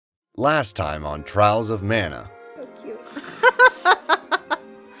Last time on Trials of Mana. So cute.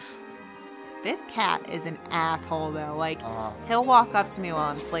 This cat is an asshole, though. Like, he'll walk up to me while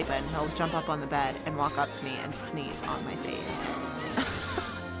I'm sleeping. He'll jump up on the bed and walk up to me and sneeze on my face.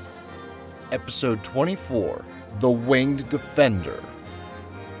 Episode 24, The Winged Defender.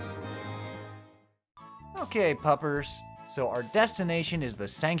 Okay, puppers. So our destination is the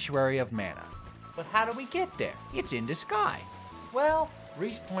Sanctuary of Mana. But how do we get there? It's in the sky. Well,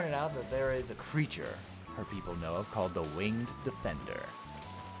 Reese pointed out that there is a creature her people know of called the Winged Defender.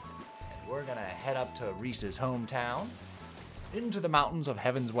 And we're gonna head up to Reese's hometown, into the mountains of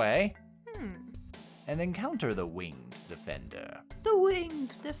Heaven's Way, and encounter the Winged Defender. The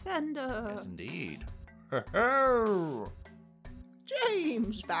Winged Defender. Yes, indeed.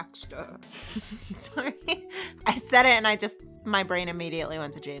 James Baxter. Sorry. I said it and my brain immediately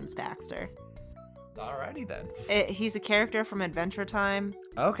went to James Baxter. Alrighty then. He's a character from Adventure Time.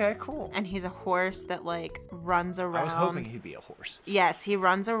 Okay, cool. And he's a horse that, like, runs around. I was hoping he'd be a horse. Yes, he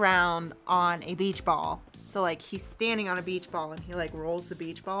runs around on a beach ball. So, like, he's standing on a beach ball and he, like, rolls the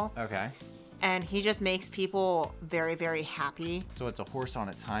beach ball. Okay. And he just makes people very, very happy. So it's a horse on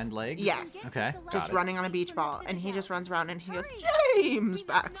its hind legs? Yes. Okay. Just running on a beach ball. And he just runs around and he goes, James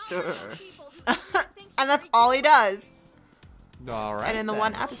Baxter. And that's all he does. All right. And in the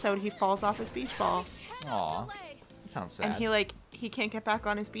one episode, he falls off his beach ball. Aw. That sounds sad. And he can't get back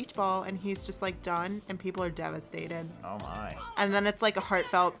on his beach ball. And he's just, like, done. And people are devastated. Oh, my. And then it's, like, a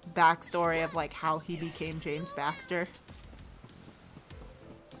heartfelt backstory of, like, how he became James Baxter.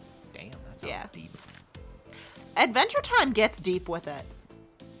 Damn, that sounds deep. Adventure Time gets deep with it.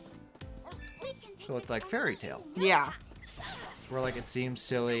 So it's like fairy tale. Yeah. Where, like, it seems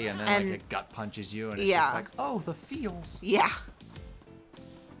silly and then, like, a gut punches you and it's yeah. just like, oh, the feels. Yeah.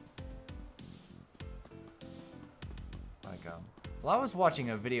 Like, well, I was watching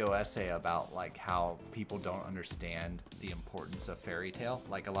a video essay about, like, how people don't understand the importance of fairy tale.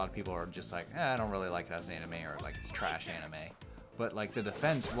 Like, a lot of people are just like, I don't really like it as anime, or, like, it's trash anime. But, like, the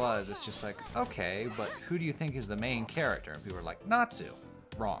defense was, it's just like, okay, but who do you think is the main character? And people were like, Natsu.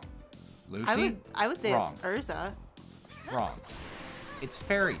 Wrong. Lucy? I would say Wrong. it's Urza. Wrong. It's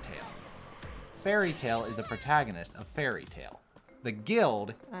fairy tale. Fairy tale is the protagonist of fairy tale. The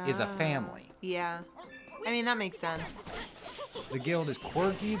guild is a family. Yeah. I mean, that makes sense. The guild is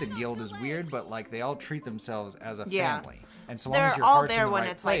quirky, the guild is weird, but, like, they all treat themselves as a family. And so long as your heart's in the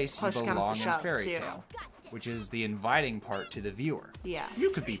right place, you belong in fairy tale. Which is the inviting part to the viewer. Yeah.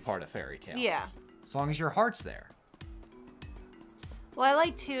 You could be part of fairy tale. Yeah. As long as your heart's there. Well, I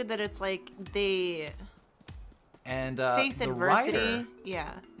like, too, that it's, like, they and face the adversity. writer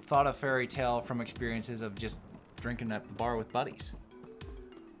Yeah. thought of fairy tale from experiences of just drinking at the bar with buddies.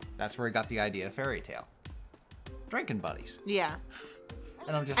 That's where he got the idea of fairy tale. Drinking buddies. Yeah.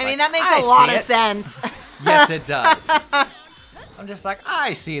 And I'm just I like, mean, that makes a lot of sense. Yes, it does. I'm just like,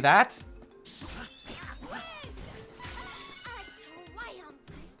 I see that.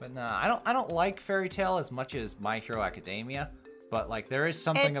 But no, I don't like fairy tale as much as My Hero Academia, but, like, there is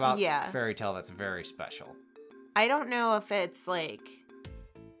something about fairy tale that's very special. I don't know if it's, like,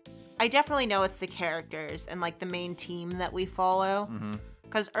 I definitely know it's the characters and, like, the main team that we follow.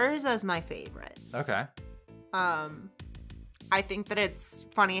 Because Urza's my favorite. Okay. I think that it's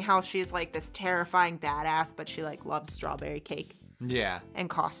funny how she's, like, this terrifying badass, but she, like, loves strawberry cake. Yeah. And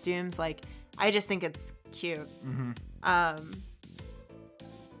costumes. Like, I just think it's cute. I'm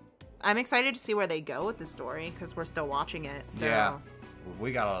excited to see where they go with the story, because we're still watching it, so. Yeah.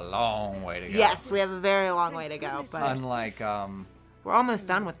 We got a long way to go. Yes, we have a very long way to go, but. Unlike, we're almost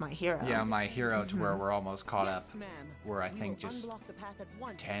done with My Hero. Yeah, My Hero, to where we're almost caught up. We're, I think, just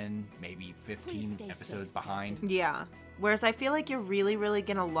 10, maybe 15 episodes behind. Yeah. Whereas I feel like you're really, really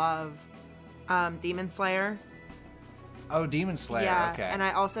gonna love Demon Slayer. Oh, Demon Slayer, yeah, okay. And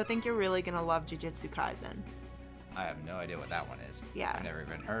I also think you're really gonna love Jujutsu Kaisen. I have no idea what that one is. Yeah. I've never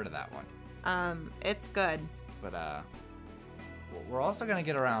even heard of that one. It's good. But, we're also going to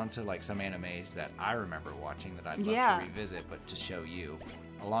get around to, like, some animes that I remember watching that I'd love to revisit, but to show you,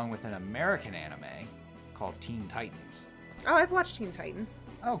 along with an American anime called Teen Titans. Oh, I've watched Teen Titans.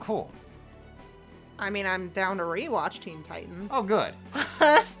 Oh, cool. I mean, I'm down to rewatch Teen Titans. Oh, good.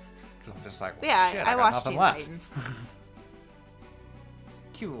 Because I'm just like, well, yeah, shit, I got watched nothing Teen left. Titans.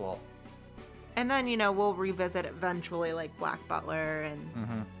 Cool. And then, you know, we'll revisit eventually, like, Black Butler,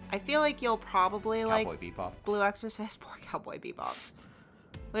 and I feel like you'll probably like Cowboy Bebop. Blue Exorcist. Poor Cowboy Bebop.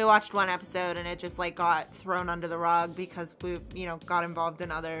 We watched one episode, and it just, like, got thrown under the rug because we, you know, got involved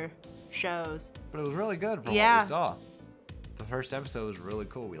in other shows. But it was really good from what we saw. The first episode was really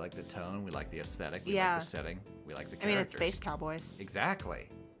cool. We liked the tone, we liked the aesthetic, we liked the setting, we liked the characters. I mean, it's Space Cowboys. Exactly.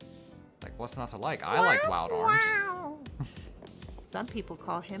 Like, what's not to like? I like Wild Arms. Some people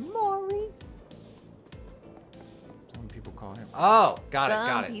call him Maurice. Some people call him. Oh, got it.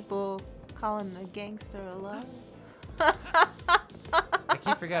 Some people call him the gangster of love. I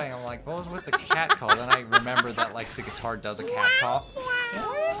keep forgetting. I'm like, what was with the cat call? Then I remember that like the guitar does a cat call.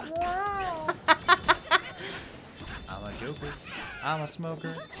 I'm a joker. I'm a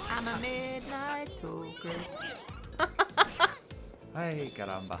smoker. I'm a midnight toker. Hey,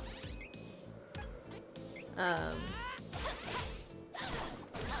 caramba.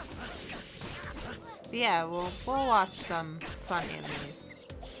 Yeah, we'll watch some fun animes.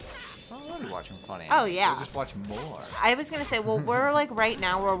 I'm already watching funny. Oh, yeah. We'll just watch more. I was gonna say, well, we're like right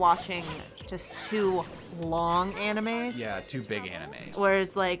now we're watching just 2 long animes. Yeah, 2 big animes.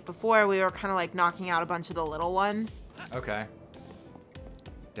 Whereas like before we were kind of like knocking out a bunch of the little ones. Okay.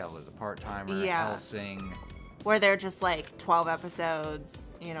 Devil is a part-timer. Yeah. Hellsing. Where they're just like 12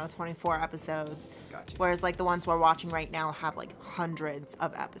 episodes, 24 episodes. Gotcha. Whereas like the ones we're watching right now have like hundreds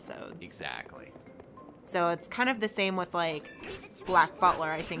of episodes. Exactly. So it's kind of the same with like Black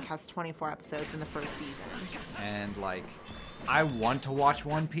Butler, I think has 24 episodes in the first season. And like, I want to watch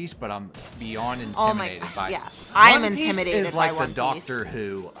One Piece, but I'm beyond Oh my intimidated by. yeah. I'm One Piece intimidated is by like One the Piece. Doctor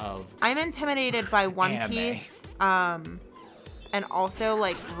Who of. I'm intimidated by One Anime. Piece. And also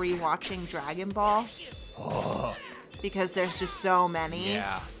like rewatching Dragon Ball. Oh, Because there's just so many.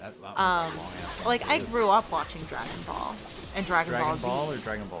 yeah. That one's a long ass one, Like I too. grew up watching Dragon Ball and Dragon Ball Dragon Z. Ball or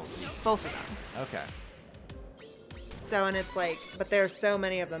Dragon Ball Z? Both of them. Okay. So, and it's like, but there's so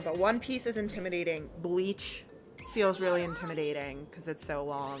many of them. But One Piece is intimidating. Bleach feels really intimidating because it's so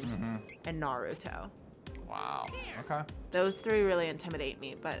long. Mm-hmm. And Naruto. Wow. Okay. Those 3 really intimidate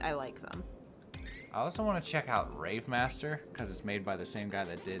me, but I like them. I also want to check out Rave Master because it's made by the same guy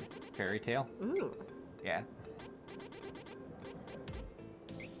that did Fairy Tail. Ooh. Yeah.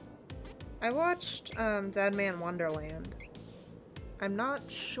 I watched Dead Man Wonderland. I'm not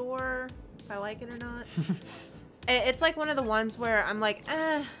sure if I like it or not. It's like one of the ones where I'm like,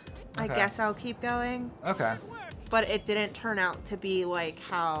 I Okay. guess I'll keep going. Okay. But it didn't turn out to be like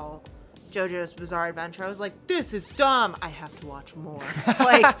how JoJo's Bizarre Adventure. I was like, this is dumb. I have to watch more.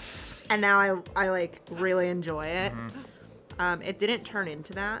 Like, and now I like really enjoy it. Mm-hmm. It didn't turn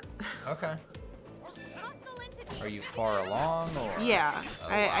into that. Okay. Are you far along or? Yeah, Oh,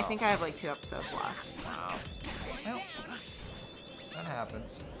 I wow. think I have like 2 episodes left. Wow. Well, that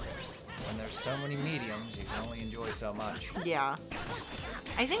happens. When there's so many mediums, you can only enjoy so much. Yeah.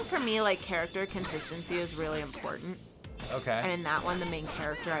 I think for me, like, character consistency is really important. Okay. And in that one, the main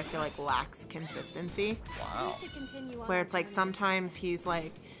character, I feel like, lacks consistency. Wow. Where it's like sometimes he's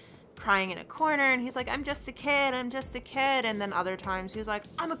like crying in a corner and he's like, I'm just a kid, I'm just a kid. And then other times he's like,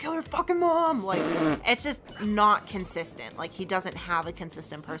 I'm gonna kill your fucking mom. Like, it's just not consistent. Like, he doesn't have a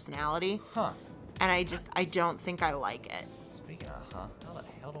consistent personality. Huh. And I don't think I like it. Speaking of huh, how the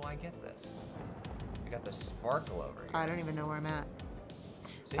hell do I get this? I got the sparkle over here. I don't even know where I'm at.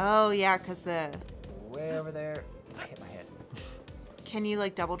 See? Oh, yeah, because the... Way over there. I hit my head. Can you,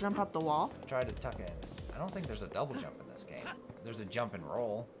 like, double jump up the wall? Tried to tuck it in. I don't think there's a double jump in this game. There's a jump and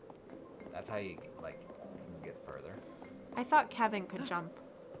roll. That's how you, like, can get further. I thought Kevin could jump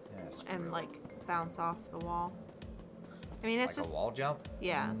Yeah, screw and, it. like, bounce off the wall. I mean, it's Like just... a wall jump?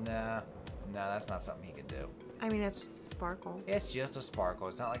 Yeah. Nah, that's not something he could do. I mean, it's just a sparkle. It's just a sparkle.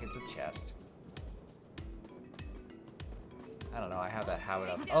 It's not like it's a chest. I don't know. I have that habit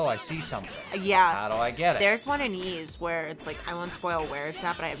of, oh, I see something. Yeah. How do I get it? There's one in Ys where it's like, I won't spoil where it's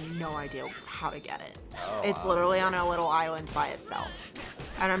at, but I have no idea how to get it. Oh, It's wow. literally on a little island by itself.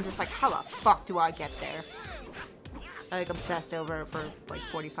 And I'm just like, how the fuck do I get there? I like obsessed over it for like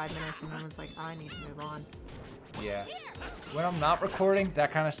 45 minutes and then was like, I need to move on. Yeah. When I'm not recording,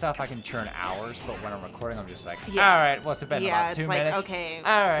 that kind of stuff, I can churn hours. But when I'm recording, I'm just like, Yeah. all right, what's it been? Yeah, About 2 it's like, minutes? okay,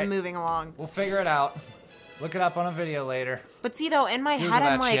 All right. moving along. We'll figure it out. Look it up on a video later. But see, though, in my Google head,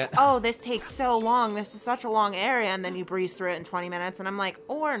 I'm that like, shit. oh, this takes so long. This is such a long area. And then you breeze through it in 20 minutes. And I'm like,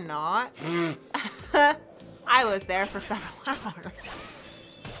 or not. I was there for several hours.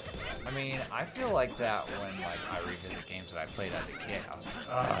 I mean, I feel like that when like I revisit games that I played as a kid. I was like,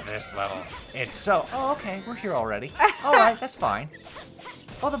 oh, this level. It's so, oh, okay, we're here already. All right, that's fine.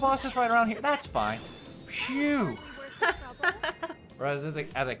 Oh, the boss is right around here. That's fine. Phew. Whereas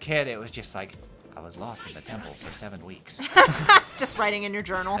as a kid, it was just like, I was lost in the temple for 7 weeks. Just writing in your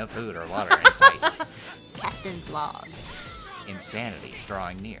journal. No food or water in sight. Captain's log. Insanity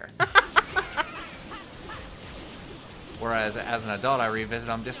drawing near. Whereas as an adult, I revisit,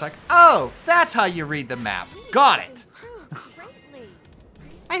 I'm just like, oh, that's how you read the map. Got it.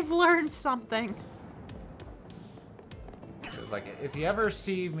 I've learned something. Cause like if you ever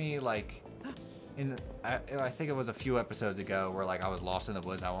see me like I think it was a few episodes ago where like I was lost in the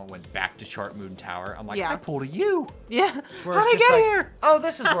woods. I went back to Sharp Moon Tower. I'm like, Yeah. I pulled a U. Yeah. Where How'd it's I just get like, here? oh,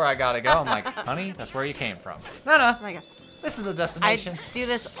 this is where I gotta go. I'm like, honey, that's where you came from. No. Oh my god. This is the I destination. do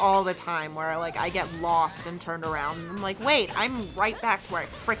this all the time where like I get lost and turned around and I'm like, wait, I'm right back to where I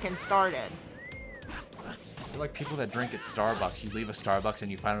frickin' started. You're like people that drink at Starbucks. You leave a Starbucks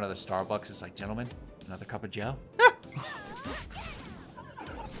and you find another Starbucks. It's like, gentlemen, another cup of Joe?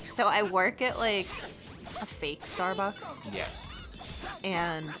 So I work at like a fake Starbucks Yes.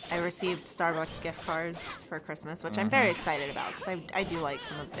 and I received Starbucks gift cards for Christmas, which I'm very excited about because I do like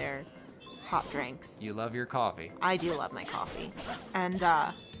some of their hot drinks. You love your coffee. I do love my coffee. And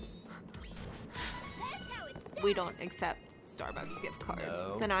we don't accept Starbucks gift cards. No.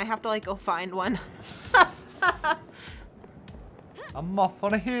 So now I have to like go find one. I'm off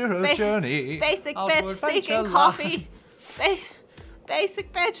on a hero journey. Basic Out to bitch seeking adventure coffee. life.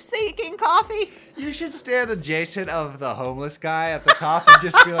 Basic bitch seeking coffee. You should stand adjacent of the homeless guy at the top and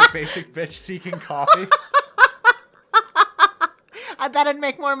just be like, basic bitch seeking coffee. I bet I'd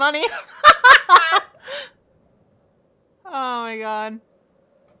make more money. Oh my god.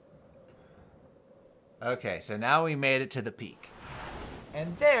 Okay, so now we made it to the peak.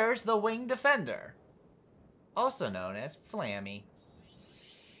 And there's the Winged Defender, also known as Flammy.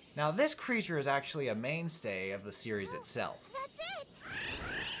 Now this creature is actually a mainstay of the series itself.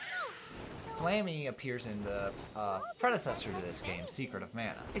 Flammy appears in the predecessor to this game, Secret of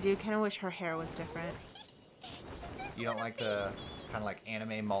Mana. I do kind of wish her hair was different. You don't like the kind of like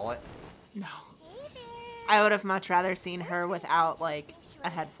anime mullet? No. I would have much rather seen her without like a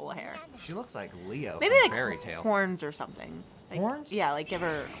head full of hair. She looks like Leo Maybe from like Fairy Tail. horns or something. Like, Horns? Yeah, like give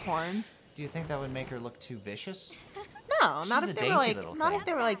her horns. Do you think that would make her look too vicious? No, not She's if a they were dainty like little not thing. if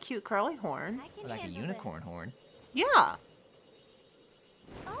they were like cute curly horns. Or like a unicorn horn? Yeah.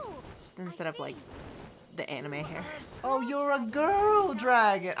 Just instead of like the anime hair. Oh, you're a girl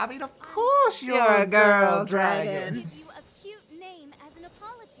dragon. I mean, of course You're a girl dragon. Give you a cute name as an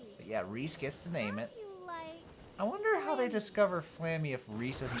apology. But yeah, Reese gets to name it. You like I wonder how they discover Flammy if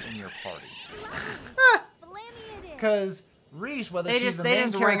Reese isn't in your party. Flammy it is. Because Reese, whether They she's just- the they main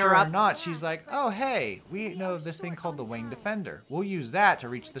just ring character her or up. not, she's like, oh, hey, we know of this thing called the Winged Defender. We'll use that to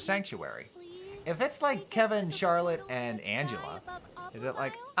reach the sanctuary. If it's like Kevin, Charlotte, and Angela, is it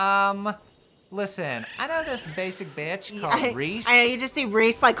like, listen, I know this basic bitch called Reese. I know you just see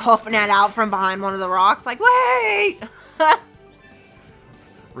Reese like huffing it out from behind one of the rocks, like, wait!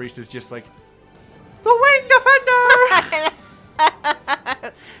 Reese is just like, the Winged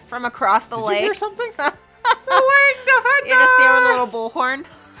Defender! From across the Did lake. you hear something? The Winged Defender! You just see her with a little bullhorn.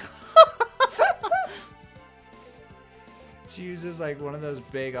 She uses like one of those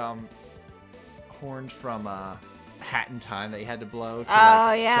big horns from Hat in Time that you had to blow to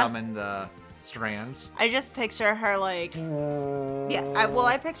yeah. summon the strands. I just picture her like, yeah.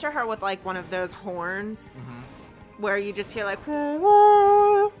 I picture her with like one of those horns where you just hear like,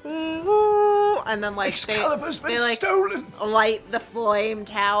 and then like Excalibur's been they like stolen. light the flame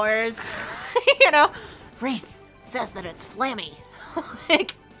towers. You know, Reese says that it's Flammy.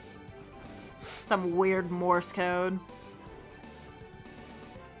 Like some weird Morse code.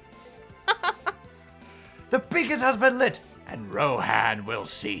 The beacon has been lit, and Rohan will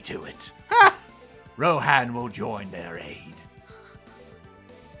see to it. Rohan will join their aid.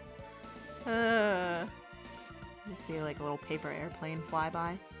 You see like a little paper airplane fly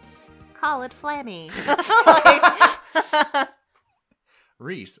by. Call it Flammy.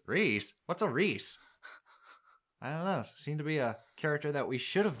 Reese? What's a Reese? I don't know. Seemed to be a character that we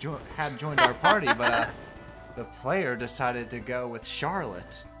should have had joined our party, but the player decided to go with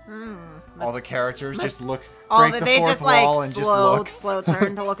Charlotte. All the characters just look, break the they fourth just like wall and just look. slow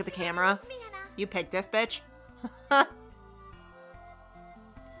turn to look at the camera. You picked this bitch.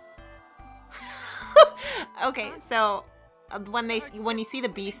 Okay, so when you see the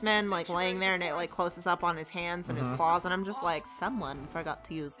Beastman like laying there and it like closes up on his hands and his claws, and I'm just like, someone forgot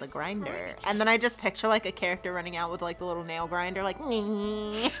to use the grinder. And then I just picture like a character running out with like the little nail grinder, like.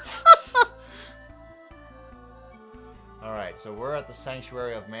 Alright, so we're at the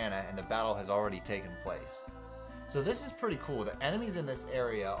Sanctuary of Mana, and the battle has already taken place. So this is pretty cool. The enemies in this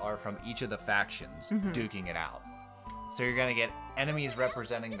area are from each of the factions, duking it out. So you're going to get enemies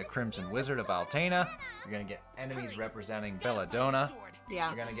representing the Crimson Wizard of Altena. You're going to get enemies representing Belladonna. Yeah.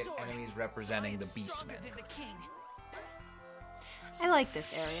 You're going to get enemies representing the Beastmen. I like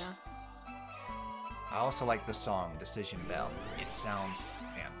this area. I also like the song Decision Bell. It sounds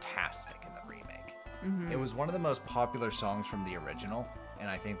fantastic in the remake. It was one of the most popular songs from the original, and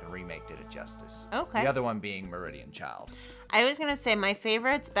I think the remake did it justice. Okay. The other one being Meridian Child. I was gonna say my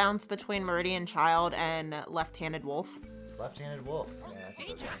favorites bounce between Meridian Child and Left-Handed Wolf, Left-Handed Wolf. Yeah, that's a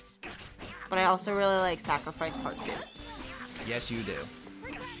good choice. but I also really like Sacrifice Part 2. Yes, you do.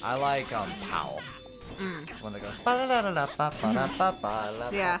 I like Powell. One that goes.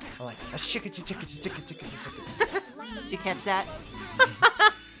 Yeah. I'm like chicka. Did you catch that?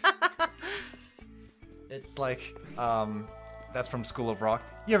 It's like that's from School of Rock.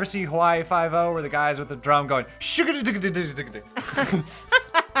 You ever see Hawaii 5-0 where the guys with the drum going shugga.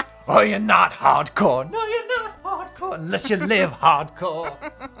 Oh, you're not hardcore. No, you're not hardcore unless you live hardcore.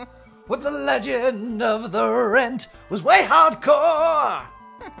 With the legend of the rent was way hardcore.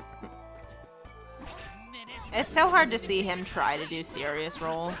 It's so hard to see him try to do serious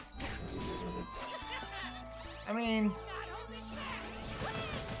roles. I mean,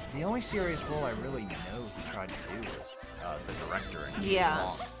 the only serious role I really know he tried to do was the director in Yeah.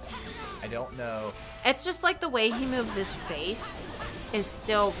 Long. I don't know. It's just like the way he moves his face is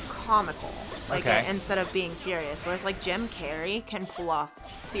still comical, like Okay. instead of being serious. Whereas like Jim Carrey can pull off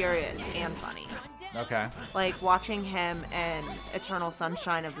serious and funny. Okay. Like watching him in Eternal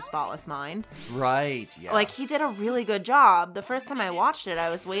Sunshine of the Spotless Mind. Right. Yeah. Like he did a really good job. The first time I watched it, I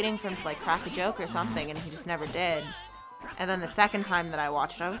was waiting for him to like crack a joke or something, and he just never did. And then the second time that I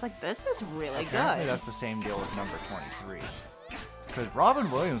watched it, I was like, this is really Apparently good. that's the same deal with number 23. Because Robin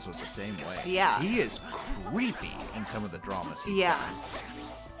Williams was the same way. Yeah. He is creepy in some of the dramas he Yeah.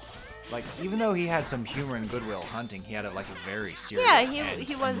 Like, even though he had some humor in Good Will Hunting, he had a very serious Yeah, and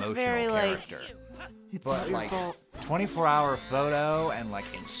he was emotional very character. It's But not your like fault. 24-hour photo and like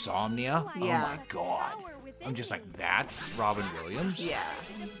Insomnia. Yeah. Oh my god. I'm just like, that's Robin Williams? Yeah.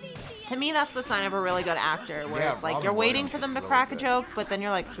 To me, that's the sign of a really good actor, where Yeah, it's like Robin you're waiting Williams for them is to really crack a good. joke, but then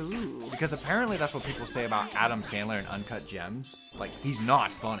you're like, ooh. Because apparently that's what people say about Adam Sandler in Uncut Gems. Like, he's not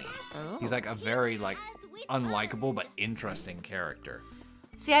funny. Oh. He's like a very unlikable but interesting character.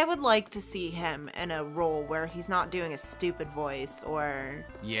 See, I would like to see him in a role where he's not doing a stupid voice or,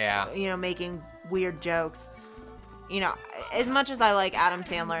 Yeah. making weird jokes. As much as I like Adam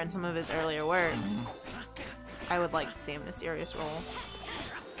Sandler and some of his earlier works, I would like to see him in a serious role.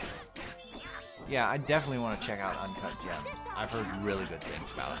 Yeah, I definitely want to check out Uncut Gems. I've heard really good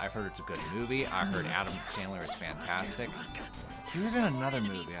things about it. I've heard it's a good movie. I heard Adam Sandler is fantastic. He was in another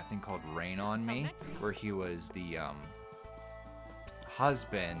movie, I think, called Rain on Me, where he was the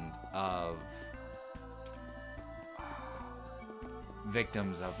husband of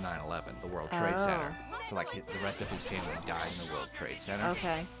victims of 9/11, the World Trade Center. So, the rest of his family died in the World Trade Center.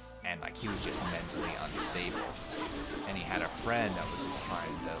 Okay. And he was just mentally unstable, and he had a friend that was just trying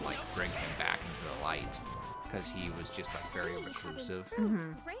to bring him back into the light, because he was just very reclusive,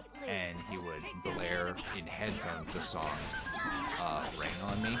 and he would blare in headphones the song "Rain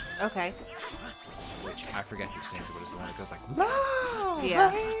on Me," Okay. which I forget who sings it, but it's the one that goes like "Love,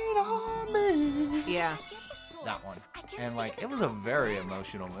 Yeah. rain on me." Yeah. That one, and it was a very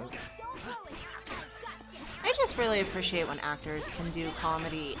emotional movie. I just really appreciate when actors can do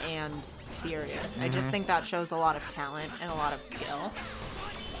comedy and serious. I just think that shows a lot of talent and a lot of skill.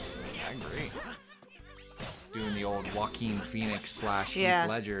 I agree. Doing the old Joaquin Phoenix / Heath Yeah.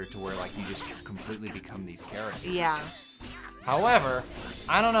 Ledger to where you just completely become these characters. Yeah. However,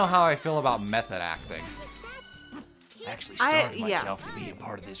 I don't know how I feel about method acting. I actually starved yeah. myself to be a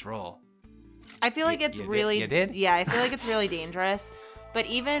part of this role. I feel like it's you really you did? Yeah, I feel like it's really dangerous. But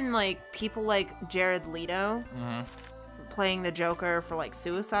even people like Jared Leto playing the Joker for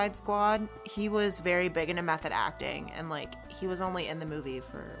Suicide Squad, he was very big into method acting, and he was only in the movie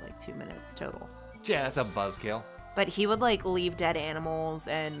for 2 minutes total. Yeah, that's a buzzkill. But he would leave dead animals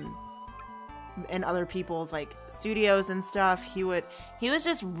and other people's studios and stuff. He was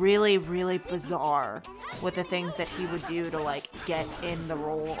just really, really bizarre with the things that he would do to get in the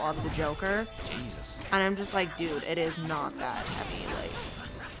role of the Joker. Jesus. And I'm just like, dude, it is not that heavy.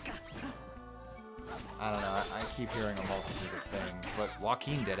 I don't know. I keep hearing a multitude of things, but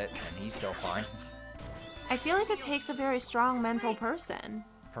Joaquin did it, and he's still fine. I feel like it takes a very strong mental person.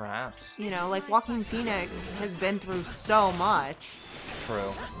 Perhaps. Joaquin Phoenix has been through so much.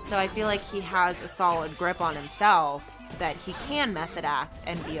 True. So I feel like he has a solid grip on himself that he can method act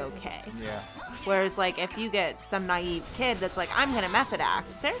and be okay. Yeah. Whereas, if you get some naive kid that's I'm gonna method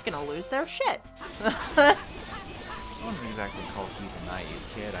act, they're gonna lose their shit. I wouldn't exactly call Keith a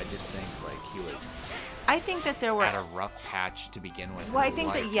naive kid. I just think, he was I think that there were... at a rough patch to begin with. in Well, I his think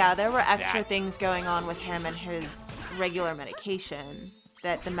life, that, yeah, there were extra that- things going on with him and his regular medication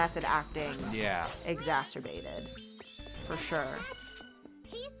that the method acting Yeah. exacerbated. For sure.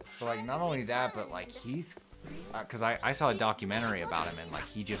 But, not only that, but, because I saw a documentary about him, and like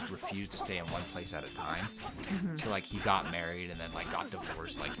he just refused to stay in one place at a time. So like he got married and then like got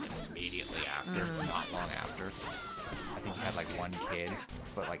divorced like immediately after, not long after. I think he had like one kid,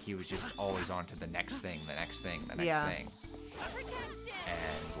 but like he was just always on to the next thing, the next thing, the next thing.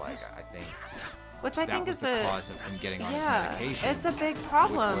 And like I think which I think was is the cause of him getting on his yeah, medication. it's a big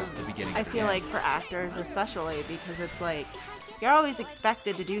problem. Which was the beginning I of the feel end. like for actors especially, because it's like you're always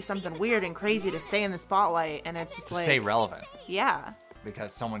expected to do something weird and crazy to stay in the spotlight, and it's just to like stay relevant, yeah.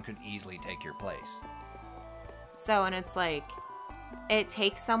 because someone could easily take your place. So, and it's like it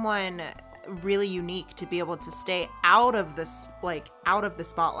takes someone really unique to be able to stay out of this, like out of the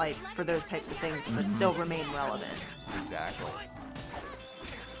spotlight for those types of things, but still remain relevant. Exactly.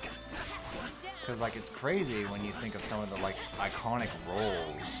 Because like it's crazy when you think of some of the like iconic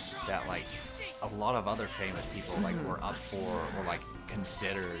roles that like a lot of other famous people like were up for or like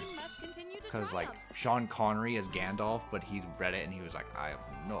considered. Because like Sean Connery as Gandalf, but he read it and he was like, I have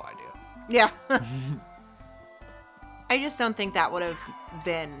no idea. Yeah. I just don't think that would have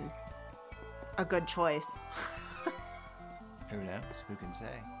been a good choice. Who knows? Who can say?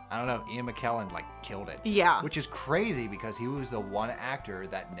 I don't know. Ian McKellen like killed it. Yeah. Which is crazy because he was the one actor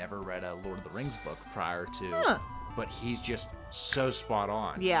that never read a Lord of the Rings book prior to. But he's just so spot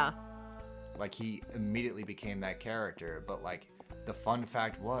on. Yeah. Like he immediately became that character. But like the fun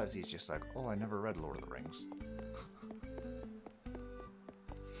fact was he's just like, oh, I never read Lord of the Rings.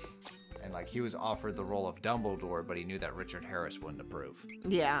 And like he was offered the role of Dumbledore, but he knew that Richard Harris wouldn't approve.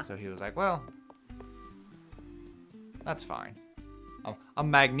 Yeah. So he was like, well, that's fine. I'm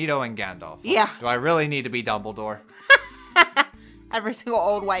Magneto and Gandalf. Yeah. Do I really need to be Dumbledore? Every single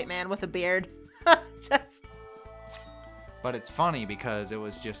old white man with a beard. Just. But it's funny because it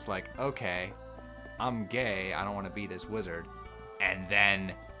was just like, okay, I'm gay. I don't want to be this wizard. And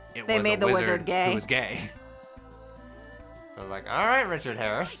then They was made a the wizard gay. who was gay. So I was like, all right, Richard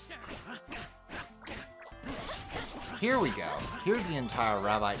Harris. Here we go. Here's the entire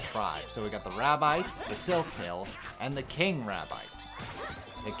Rabbite tribe. So we got the Rabbites, the Silktails, and the King Rabbite.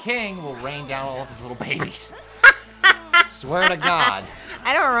 The king will rain down all of his little babies. Swear to God.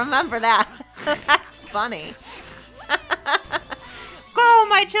 I don't remember that. That's funny. Go,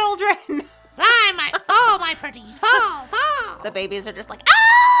 my children! Fly, my pretties, fall, fall. The babies are just like,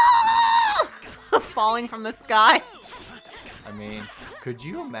 ah! Falling from the sky. I mean, could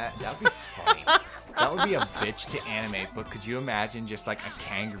you imagine? That would be funny. That would be a bitch to animate, but could you imagine just like a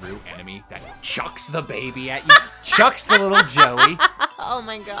kangaroo enemy that chucks the baby at you? Chucks the little Joey. Oh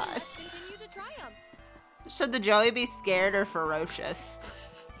my god. Continue to triumph. Should the Joey be scared or ferocious?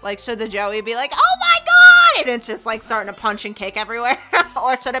 Like, should the Joey be like, oh my god! And it's just like starting to punch and kick everywhere?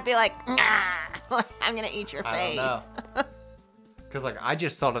 Or should it be like, nah, I'm gonna eat your face? I don't know. Because like I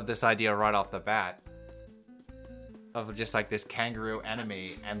just thought of this idea right off the bat. Of just like this kangaroo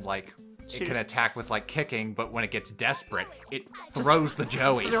enemy and like it can attack with like kicking, but when it gets desperate, it throws the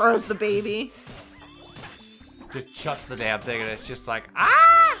Joey. Throws the baby. Just chucks the damn thing and it's just like,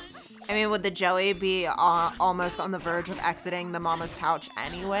 ah! I mean, would the Joey be almost on the verge of exiting the mama's pouch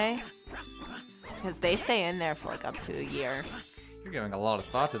anyway? Because they stay in there for like up to a year. You're giving a lot of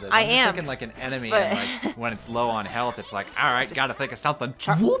thought to this. I I'm just am, thinking like an enemy but- and like when it's low on health, it's like, all right, gotta think of something.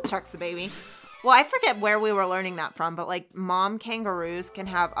 Chucks the baby. Well, I forget where we were learning that from, but like mom kangaroos can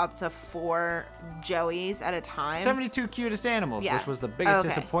have up to 4 Joeys at a time. 72 cutest animals, Yeah. which was the biggest Okay,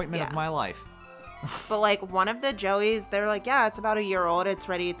 disappointment yeah. of my life. But like one of the Joeys, they're like, yeah, it's about a year old. It's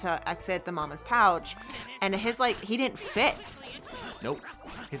ready to exit the mama's pouch. And his like, he didn't fit. Nope.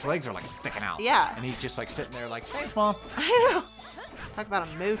 His legs are like sticking out. Yeah. And he's just like sitting there like, thanks, Mom. I know. Talk about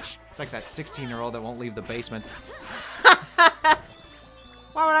a mooch. It's like that 16-year-old that won't leave the basement.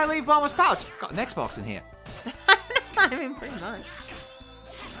 Why would I leave Mama's pouch? Got an Xbox in here. I mean, pretty much.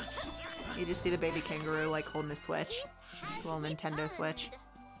 You just see the baby kangaroo like holding a Switch. A little Nintendo Switch.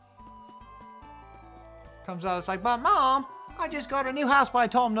 Comes out, it's like, but Mom, I just got a new house by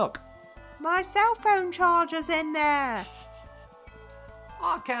Tom Nook. My cell phone charger's in there.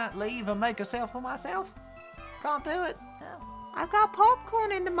 I can't leave and make a cell for myself. Can't do it. I've got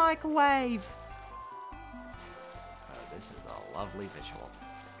popcorn in the microwave. Oh, this is a lovely visual.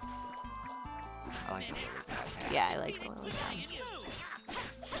 I like the lily pad. Yeah, I like the lily pads.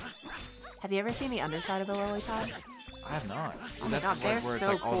 Have you ever seen the underside of a lily pad? I have not. Oh Is my that God, the they're one where it's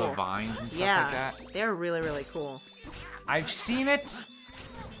so like all the cool. vines and stuff Yeah, like that? they're really, really cool. I've seen it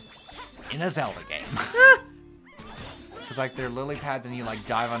in a Zelda game. It's like they're lily pads and you like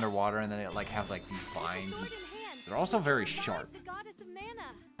dive underwater and then it like have like these vines and they're also very sharp. The goddess of mana.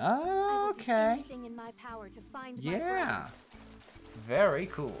 Oh, I will do okay. anything in my power to find my Yeah. brother. Very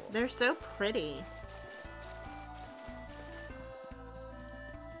cool. They're so pretty.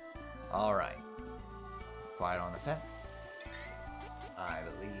 All right. Quiet on the set. I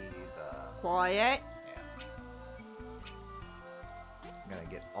believe, Quiet. yeah. I'm gonna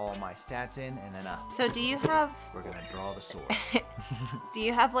get all my stats in, and then, So do you have we're gonna draw the sword. do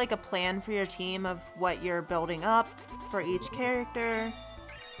you have like a plan for your team of what you're building up for each character?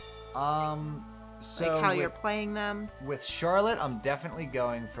 So Like how you're playing them? with Charlotte, I'm definitely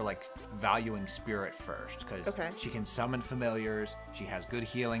going for like valuing spirit first, because Okay. she can summon familiars, she has good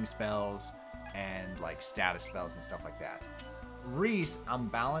healing spells, and like status spells and stuff like that. Reese, I'm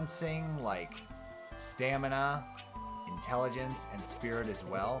balancing like stamina, intelligence, and spirit as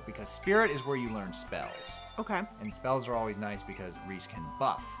well, because spirit is where you learn spells. Okay. And spells are always nice because Reese can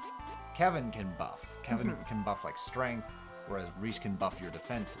buff. Kevin can buff. Kevin can buff like strength, whereas Reese can buff your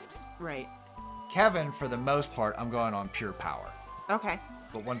defenses. Right. Kevin, for the most part, I'm going on pure power. Okay.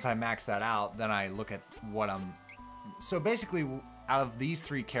 But once I max that out, then I look at what I'm... So basically, out of these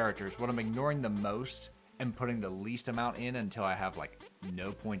three characters, what I'm ignoring the most and putting the least amount in until I have, like,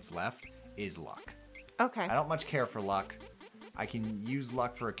 no points left is luck. Okay. I don't much care for luck. I can use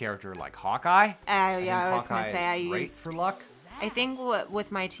luck for a character like Hawkeye. Yeah, I was Hawkeye gonna say is I great use. for luck. I think with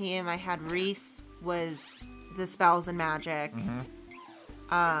my team, I had Reese was the spells and magic.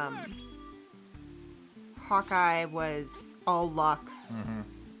 Hawkeye was all luck,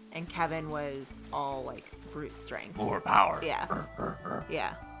 and Kevin was all like brute strength. More power. Yeah.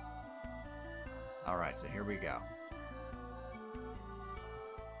 Yeah. All right, so here we go.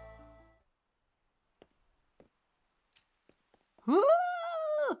 Woo!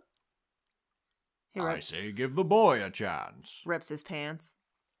 He I rips, say give the boy a chance. rips his pants.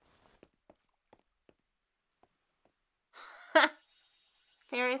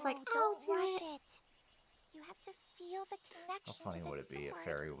 Fairy's like, Don't do rush it. it. You have to feel the connection. How funny to the would it be if sword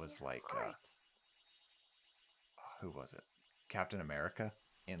Fairy in was your like, heart. who was it? Captain America?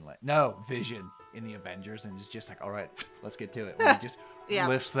 No, Vision in the Avengers, and is just like, all right, let's get to it. When he just Yeah,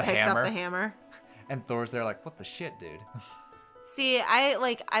 lifts the picks hammer, up the hammer. and Thor's there like, what the shit, dude? See,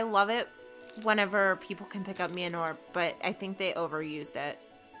 I love it whenever people can pick up Mjolnir, but I think they overused it.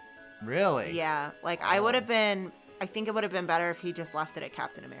 Really? Yeah, like I think it would have been better if he just left it at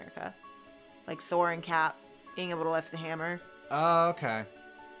Captain America. Like Thor and Cap being able to lift the hammer. Oh, okay.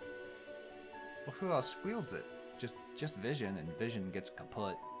 Well, who else wields it? Just Vision, and Vision gets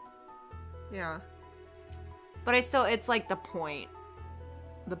kaput. Yeah. But it's like the point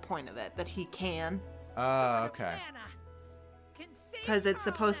of it, that he can. Oh, okay. Because it's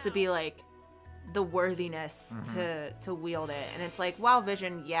supposed to be like the worthiness to wield it. And it's like, wow,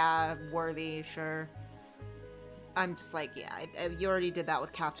 Vision, yeah, worthy, sure. I'm just like, yeah, you already did that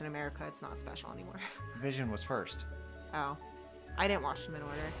with Captain America. It's not special anymore. Vision was first, Oh. I didn't watch them in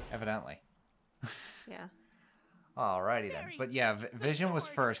order. evidently. Yeah. Alrighty then. But yeah, Vision was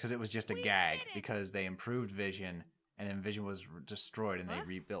first because it was just a gag, because they improved Vision, and then Vision was destroyed, and they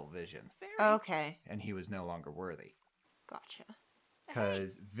rebuilt Vision, Okay. and he was no longer worthy. Gotcha.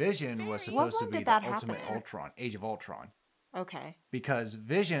 Because Vision was What supposed to one be did the that happen ultimate in? Ultron, Age of Ultron. Okay. Because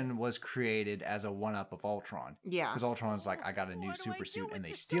Vision was created as a one-up of Ultron. Yeah. Because Ultron's like, I got a new super suit, and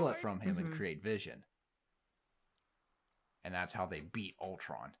they steal it from him and create Vision. And that's how they beat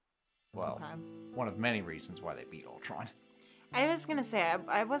Ultron. Well, Okay. one of many reasons why they beat Ultron. I was gonna say,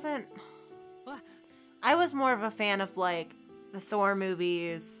 I wasn't... I was more of a fan of, like, the Thor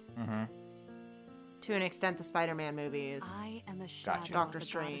movies, Mm-hmm. to an extent the Spider-Man movies. I am a shadow Gotcha. Doctor of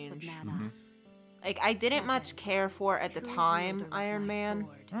the goddess of Strange. mana. Like, I didn't much care for, at the True time, wielder of Iron my Man.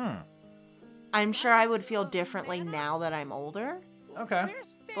 sword. I'm sure I would feel differently now that I'm older. Okay.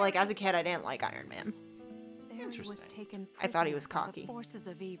 But, like, as a kid, I didn't like Iron Man. Fairy was Interesting. taken I thought he was prisoner by the cocky. Forces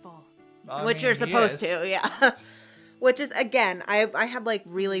of evil. Which you're supposed to, yeah. Which is, again, I had, like,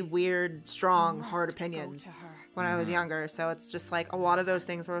 really weird, strong, Must hard go opinions to her. when I was younger. So it's just, like, a lot of those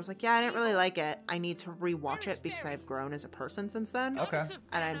things where I was like, yeah, I didn't really like it. I need to rewatch it because I've grown as a person since then. Okay.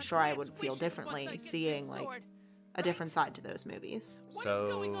 And I'm sure I would feel differently seeing, like, a different side to those movies.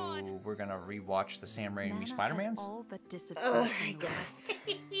 So we're gonna rewatch the Sam Raimi Mana Spider-Mans? has all but disappeared I from the guess.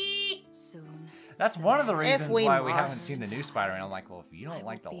 West. Soon. That's one of the reasons we why we haven't must. seen the new Spider-Man. I'm like, well, if you don't I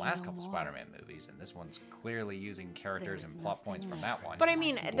like the will be last no couple more. Spider-Man movies, and this one's clearly using characters There is and plot points from nothing that one. But I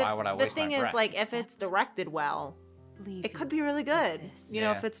mean, Why would I the waste my thing is, breath? like, if it's directed well, Leave it could you be really good. with this. You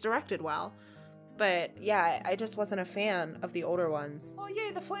know, Yeah. if it's directed well. But yeah, I just wasn't a fan of the older ones. Oh,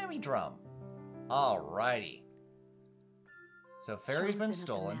 yay, the Flammy Drum. Alrighty. So Fairy's been Chosen of the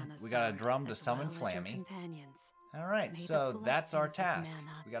stolen. mana We got a sword, drum to as summon well as your Flammy. companions. Alright, May the so that's our blessings task. of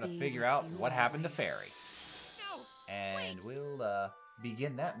mana We gotta be figure with out you what happened to always. Fairy. And we'll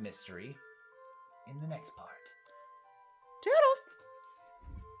begin that mystery in the next part. Toodles!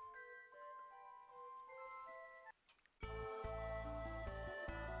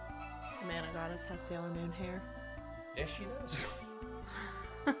 The Mana Goddess has Sailor Moon hair. Yes, she does.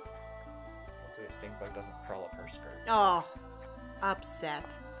 Hopefully a stink bug doesn't crawl up her skirt. Oh, upset.